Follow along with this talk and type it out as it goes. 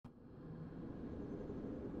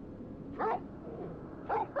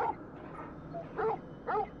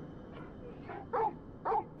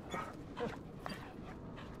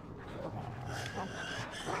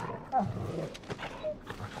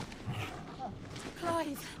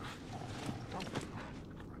Clive.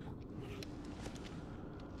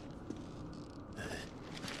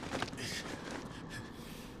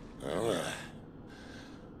 Well,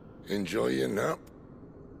 enjoy your nap.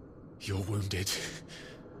 You're wounded.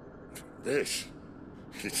 This?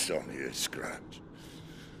 It's only a scratch.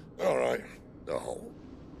 All right, the hole.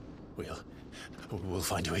 We'll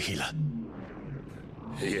find you a healer.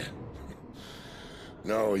 Here?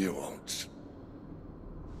 No, you won't.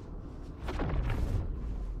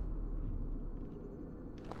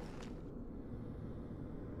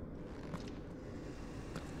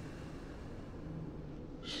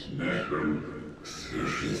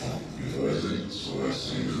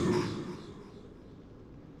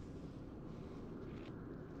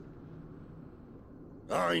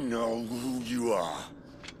 I know who you are.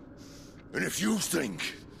 And if you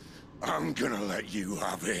think I'm gonna let you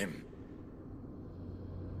have him...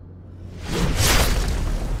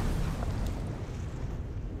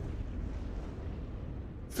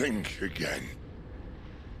 think again.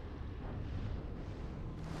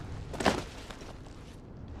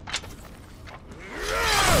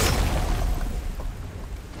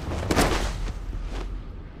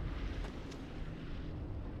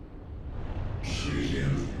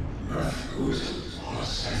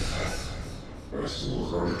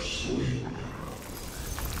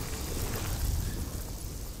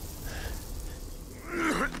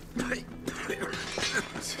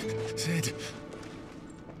 Sid.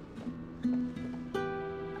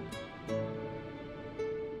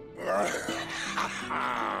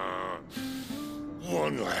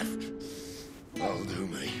 One left. That'll do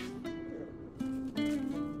me.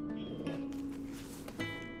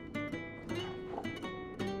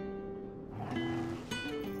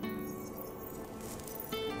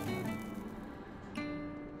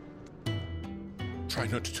 Try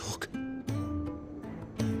not to talk.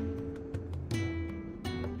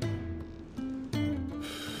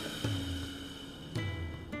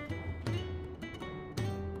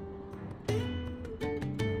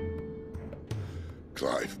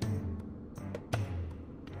 Clive.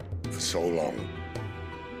 For so long,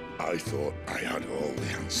 I thought I had all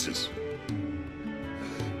the answers.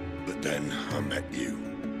 But then I met you.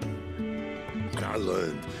 And I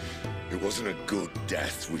learned it wasn't a good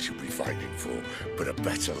death we should be fighting for, but a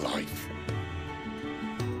better life.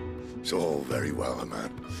 It's all very well, a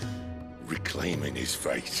man reclaiming his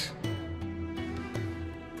fate.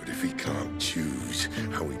 But if he can't choose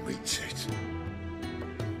how he meets it,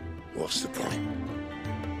 what's the point?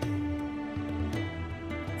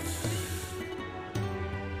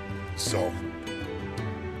 So,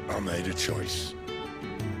 I made a choice.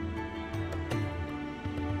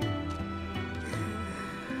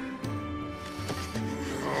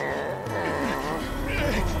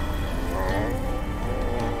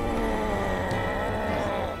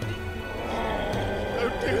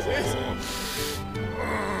 Don't do this!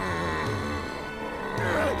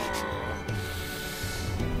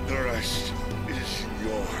 The rest is in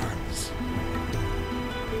your hands.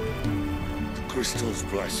 The Crystal's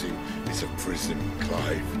blessing is a prison,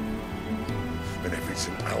 Clive. And if it's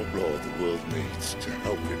an outlaw the world needs to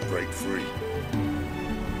help it break free.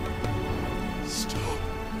 Stop.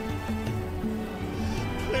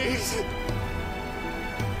 Please.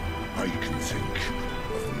 I can think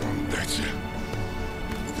of none better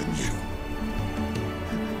than you.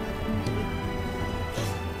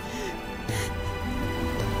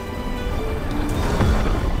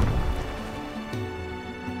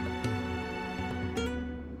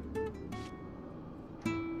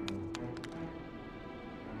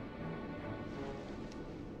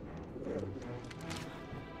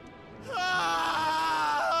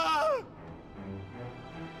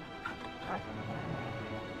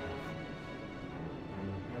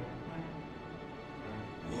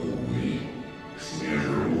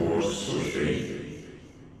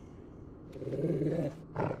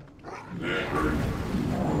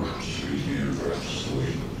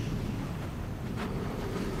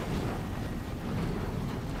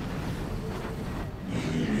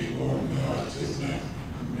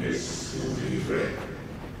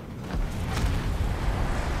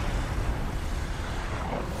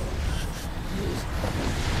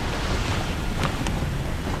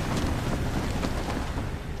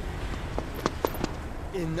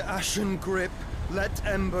 In ashen grip, let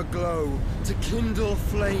ember glow, to kindle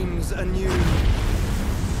flames anew.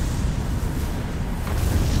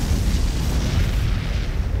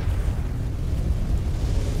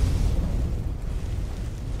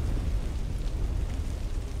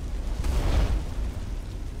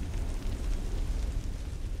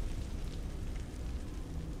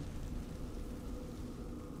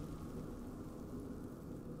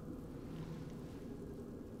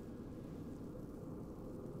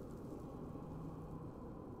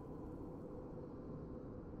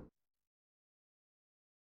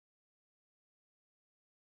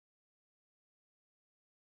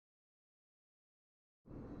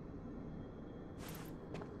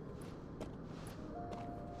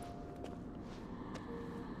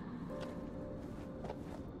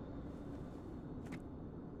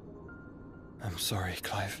 sorry,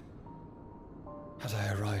 Clive. Had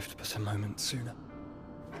I arrived but a moment sooner.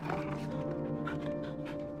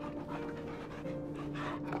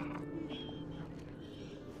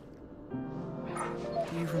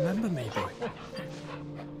 Do you remember me, boy?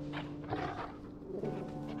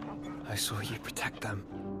 I saw you protect them.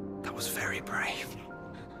 That was very brave.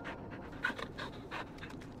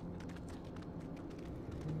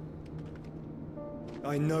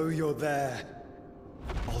 I know you're there,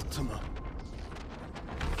 Ultima.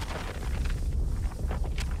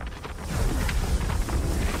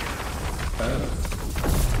 Oh.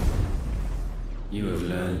 You have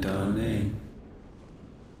learned our name.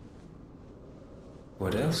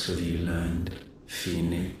 What else have you learned,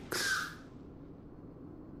 Phoenix?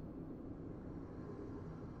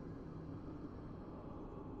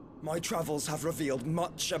 My travels have revealed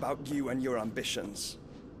much about you and your ambitions.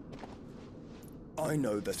 I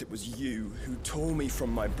know that it was you who tore me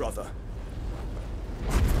from my brother.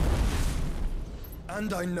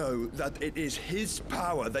 And I know that it is his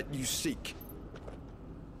power that you seek.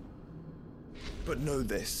 But know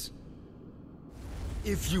this.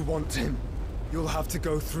 If you want him, you'll have to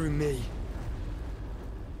go through me.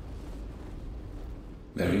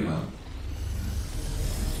 Very well.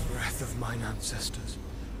 Breath of mine ancestors,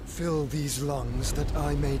 fill these lungs that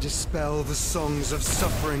I may dispel the songs of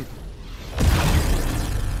suffering.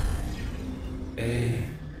 A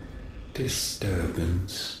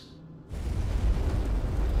disturbance.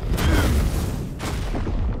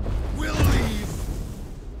 We'll leave!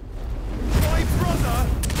 My brother!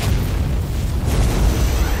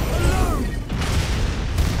 Alone!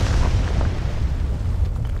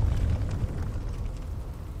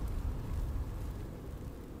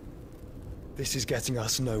 This is getting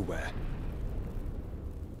us nowhere.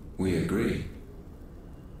 We agree.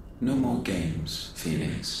 No more games,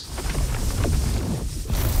 Phoenix.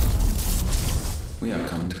 We have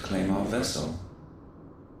come to claim our vessel.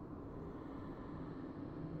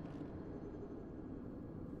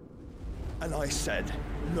 And I said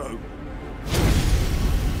no.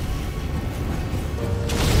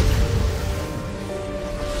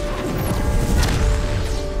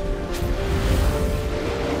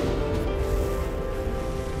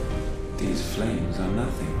 These flames are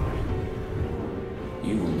nothing.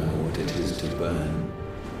 You will know what it is to burn.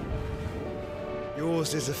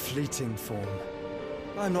 Yours is a fleeting form.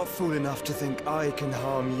 I'm not fool enough to think I can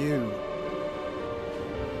harm you.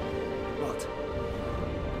 But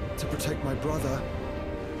to protect my brother,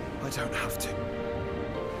 I don't have to.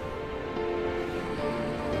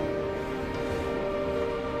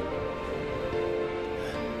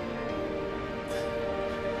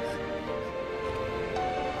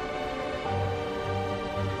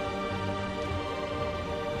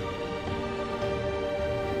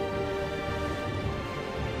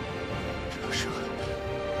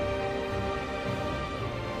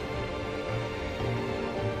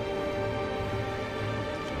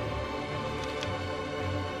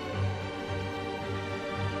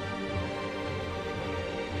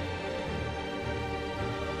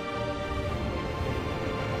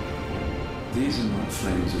 These are not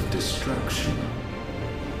flames of destruction.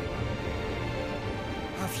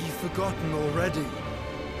 Have you forgotten already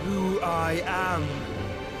who I am?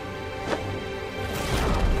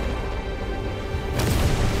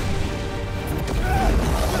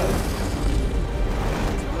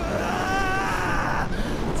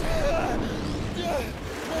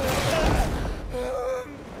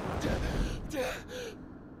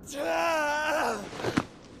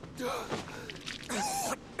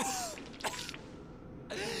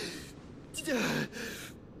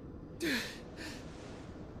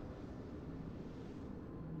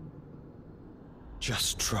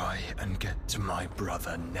 Just try and get to my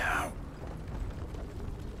brother now.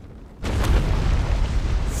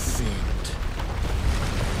 Fiend.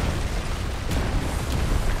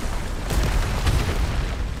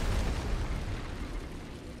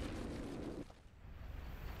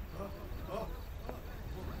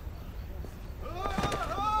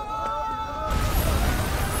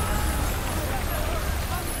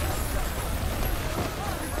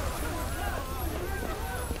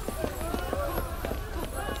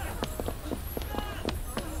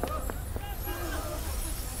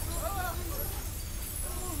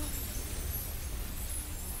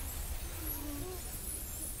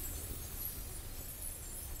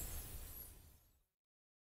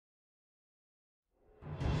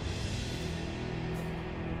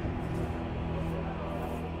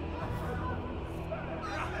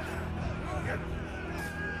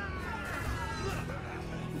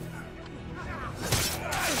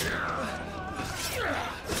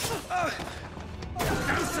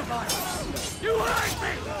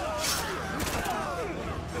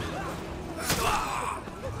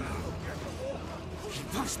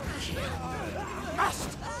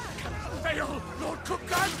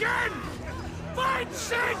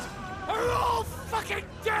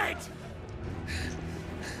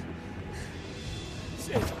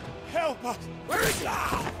 help us! Where is he?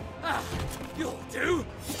 You'll do!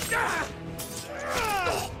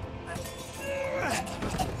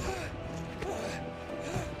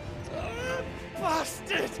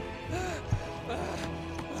 Bastard!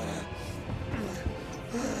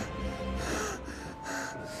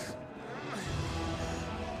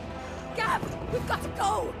 Gab, we've got to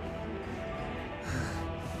go!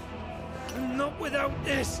 Not without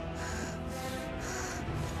this!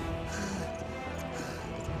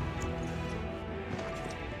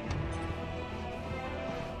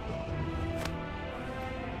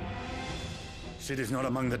 Sid is not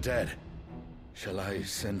among the dead. Shall I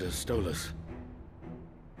send a Stolas?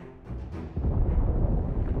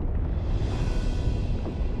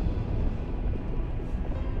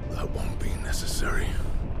 That won't be necessary.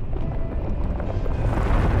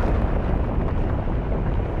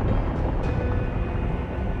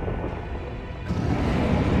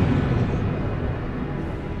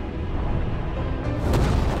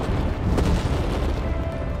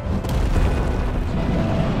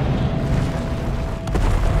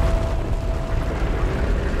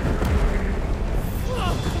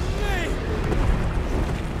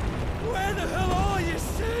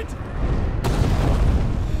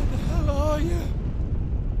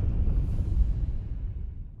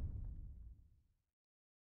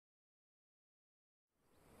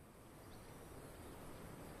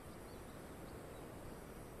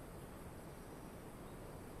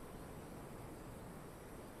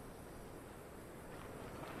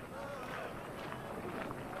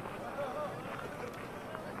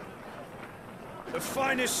 The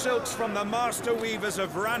finest silks from the master weavers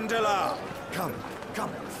of Randalar. Come,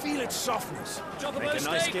 feel its softness. Chocobo Make a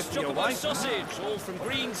nice steaks, gift for your chocobo wife. sausage, all from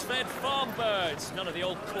greens-fed farm birds. None of the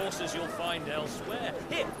old courses you'll find elsewhere.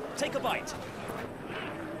 Here, take a bite.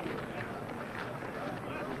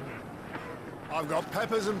 I've got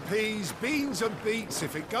peppers and peas, beans and beets.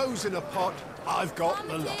 If it goes in a pot, I've got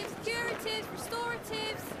the lot. Calmatives, curatives,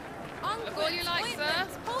 restoratives, Look all you like, sir.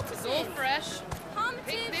 It's all fresh.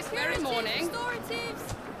 Picked this very morning.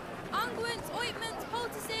 Restoratives, unguents, ointments,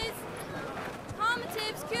 poultices,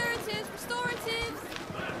 calmatives, curatives, restoratives,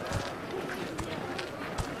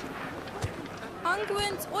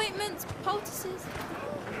 unguents, ointments, poultices.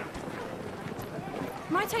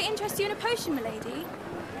 Might I interest you in a potion, milady?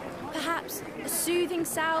 Perhaps a soothing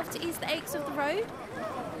salve to ease the aches of the road?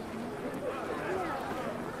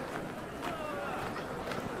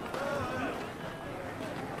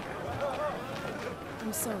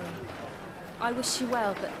 I'm sorry. I wish you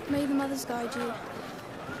well, but may the mothers guide you.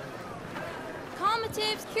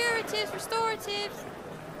 Calmatives, curatives, restoratives,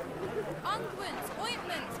 unguents,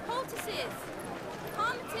 ointments, poultices.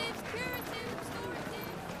 Calmatives, curatives, restoratives.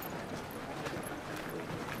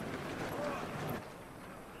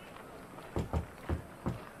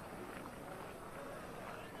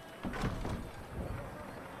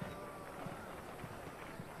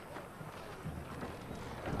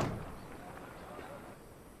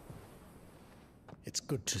 It's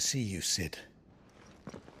good to see you, Sid.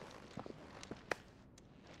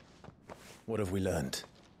 What have we learned?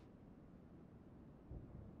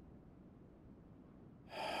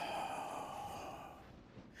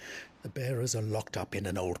 The bearers are locked up in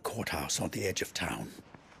an old courthouse on the edge of town.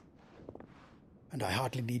 And I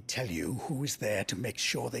hardly need tell you who is there to make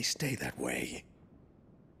sure they stay that way.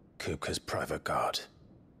 Kupka's private guard.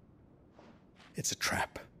 It's a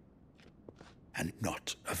trap. And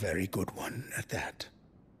not a very good one at that.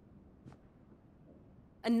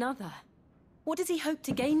 Another? What does he hope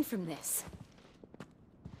to gain from this?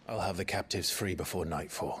 I'll have the captives free before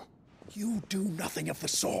nightfall. You do nothing of the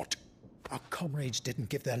sort. Our comrades didn't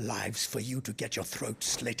give their lives for you to get your throat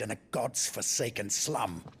slit in a god's-forsaken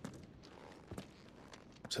slum.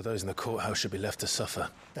 So those in the courthouse should be left to suffer.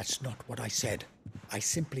 That's not what I said. I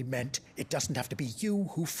simply meant it doesn't have to be you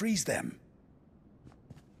who frees them.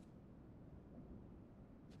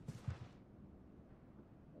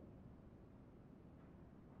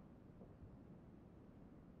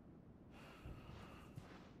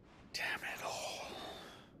 Damn it all.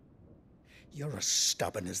 You're as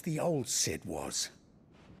stubborn as the old Sid was.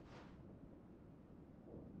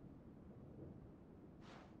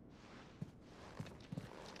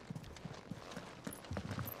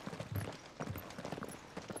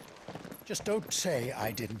 Just don't say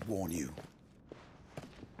I didn't warn you.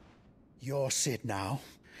 You're Sid now,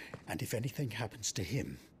 and if anything happens to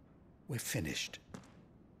him, we're finished.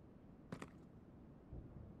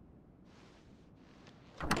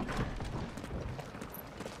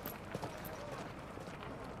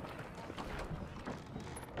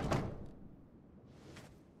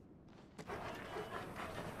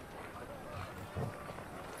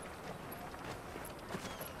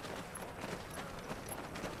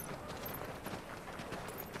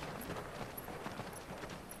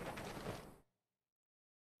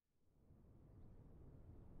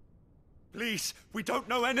 Please, we don't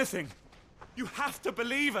know anything. You have to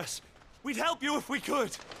believe us. We'd help you if we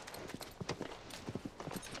could.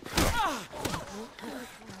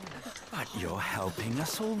 But you're helping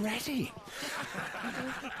us already.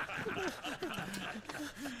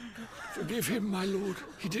 Forgive him, my lord.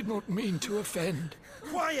 He did not mean to offend.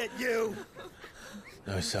 Quiet, you!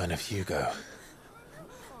 No sign of Hugo.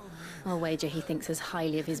 I'll wager he thinks as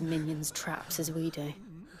highly of his minions' traps as we do.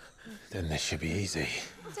 Then this should be easy.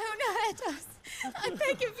 Don't hurt us. I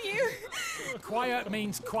beg of you. Quiet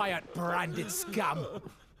means quiet, branded scum.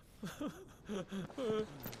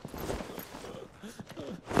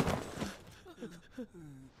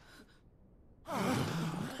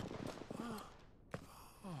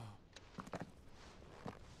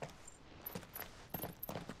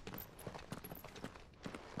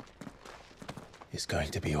 It's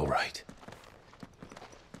going to be all right.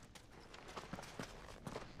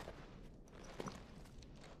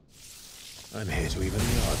 I'm here to even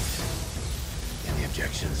the odds. Any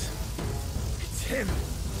objections? It's him,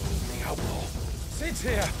 the outlaw. Sit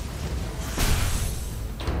here.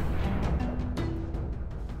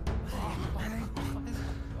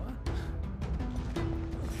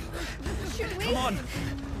 Should we? Come on.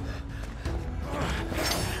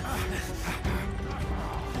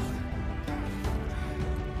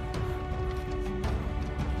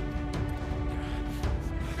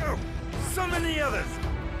 Go! Summon the others!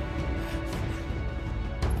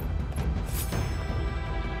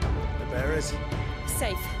 The bearers?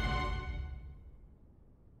 Safe.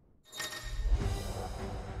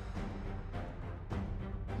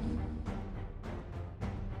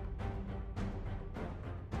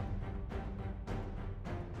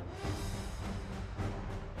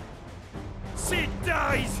 Sid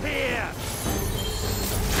dies here!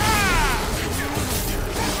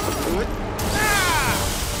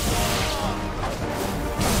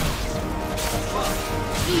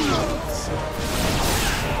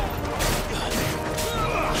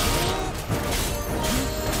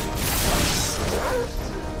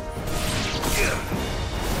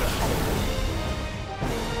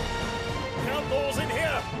 Outlaws in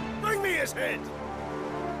here! Bring me his head!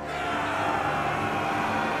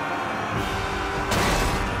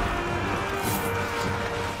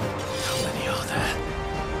 How many are there?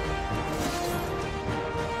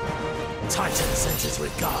 Titan sends his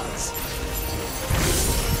regards.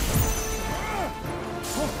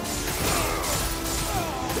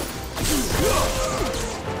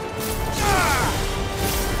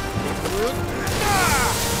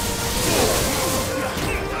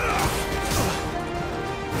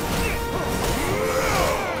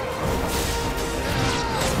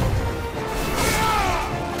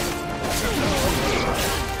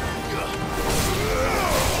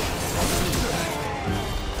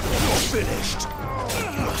 Finished.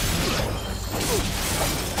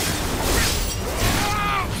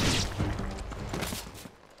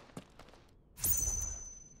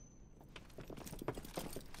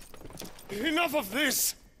 Enough of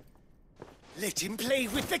this! Let him play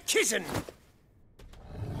with the kitten!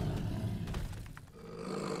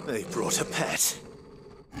 They brought a pet.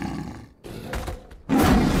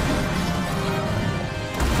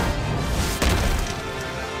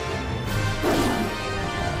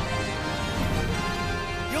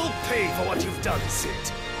 You'll pay for what you've done, Sid.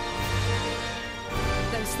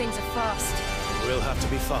 Those things are fast. We'll have to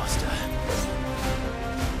be faster.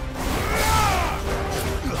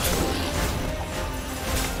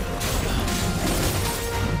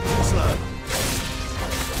 Slow.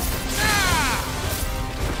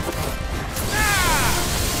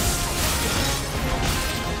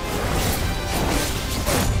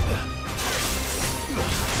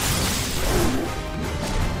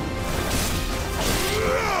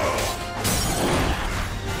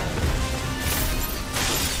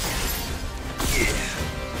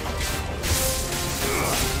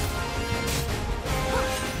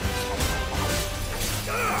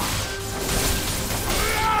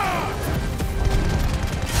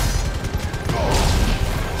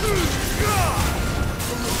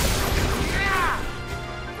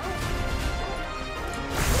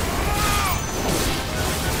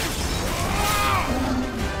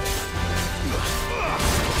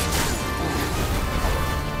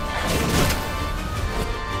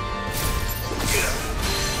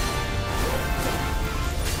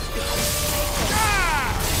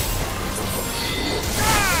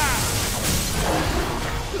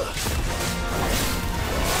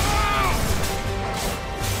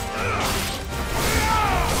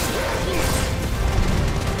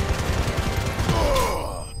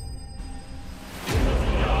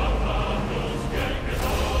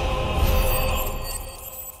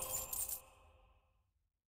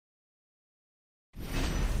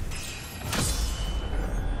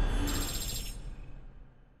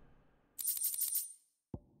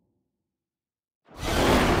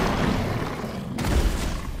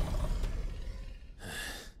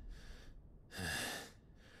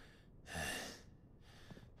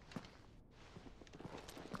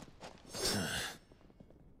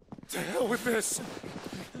 of this.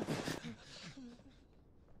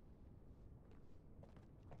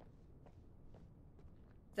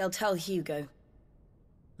 They'll tell Hugo.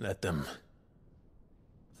 Let them.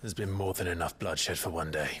 There's been more than enough bloodshed for one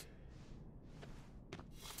day.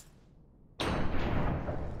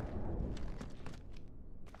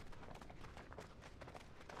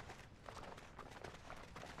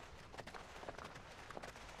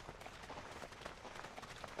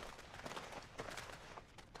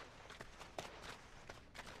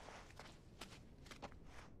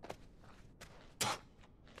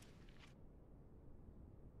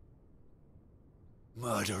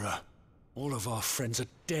 Murderer. All of our friends are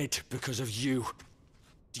dead because of you.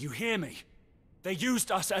 Do you hear me? They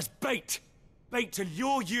used us as bait. Bait to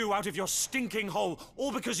lure you out of your stinking hole,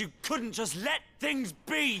 all because you couldn't just let things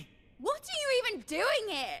be. What are you even doing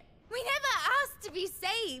here? We never asked to be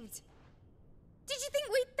saved. Did you think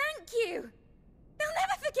we'd thank you? They'll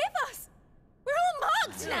never forgive us. We're all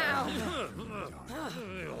marked now.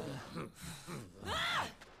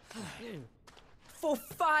 For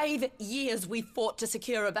 5 years we fought to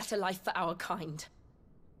secure a better life for our kind.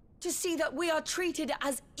 To see that we are treated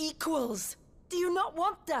as equals. Do you not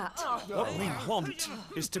want that? What we want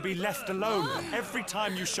is to be left alone. Every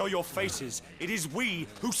time you show your faces, it is we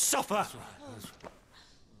who suffer.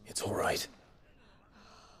 It's all right.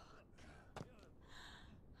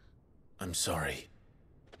 I'm sorry.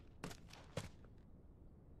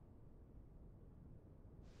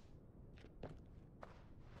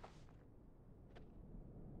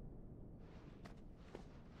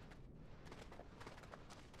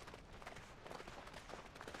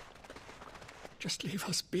 Just leave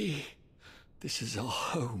us be. This is our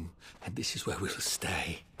home, and this is where we'll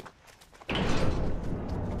stay.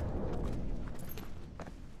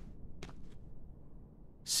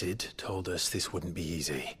 Sid told us this wouldn't be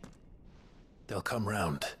easy. They'll come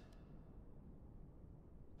round.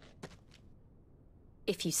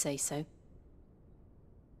 If you say so.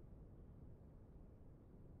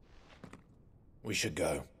 We should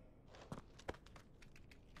go.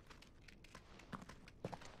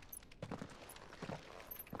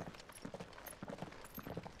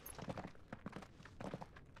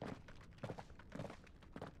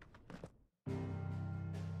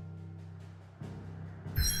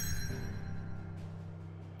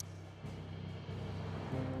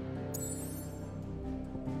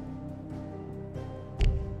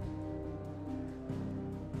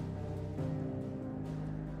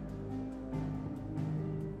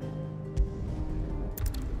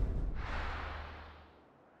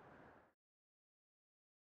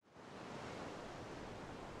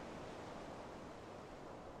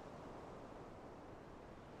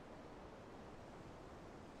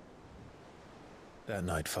 That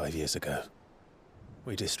night 5 years ago,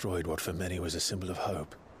 we destroyed what for many was a symbol of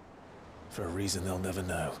hope. For a reason they'll never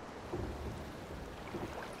know.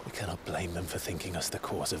 We cannot blame them for thinking us the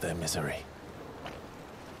cause of their misery.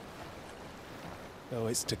 Though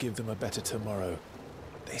it's to give them a better tomorrow,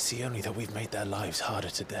 they see only that we've made their lives harder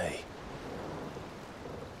today.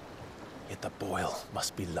 Yet the boil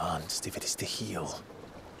must be lanced if it is to heal.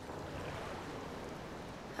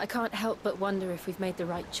 I can't help but wonder if we've made the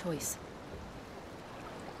right choice.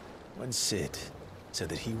 When Sid said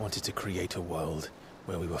that he wanted to create a world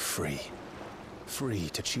where we were free. Free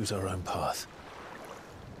to choose our own path.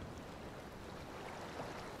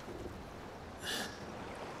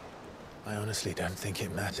 I honestly don't think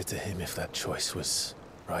it mattered to him if that choice was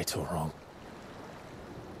right or wrong.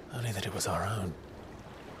 Only that it was our own.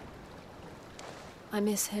 I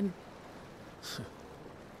miss him.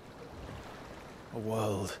 A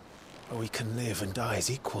world where we can live and die as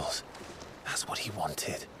equals. That's what he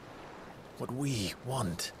wanted. What we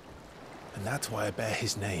want. And that's why I bear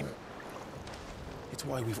his name. It's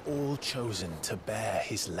why we've all chosen to bear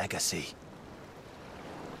his legacy.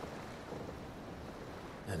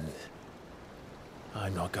 And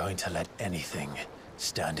I'm not going to let anything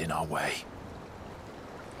stand in our way.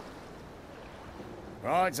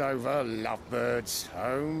 Ride's over, lovebirds.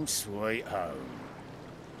 Home sweet home.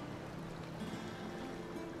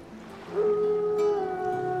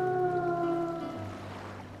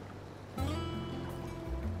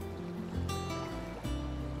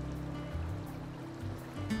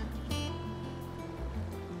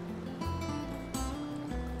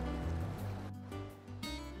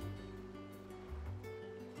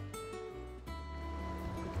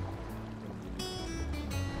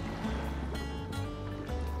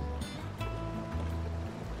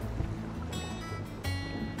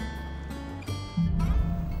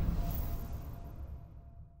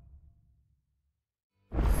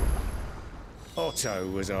 Otto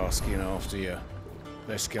was asking after you.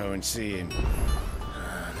 Let's go and see him.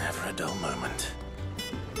 Never a dull moment.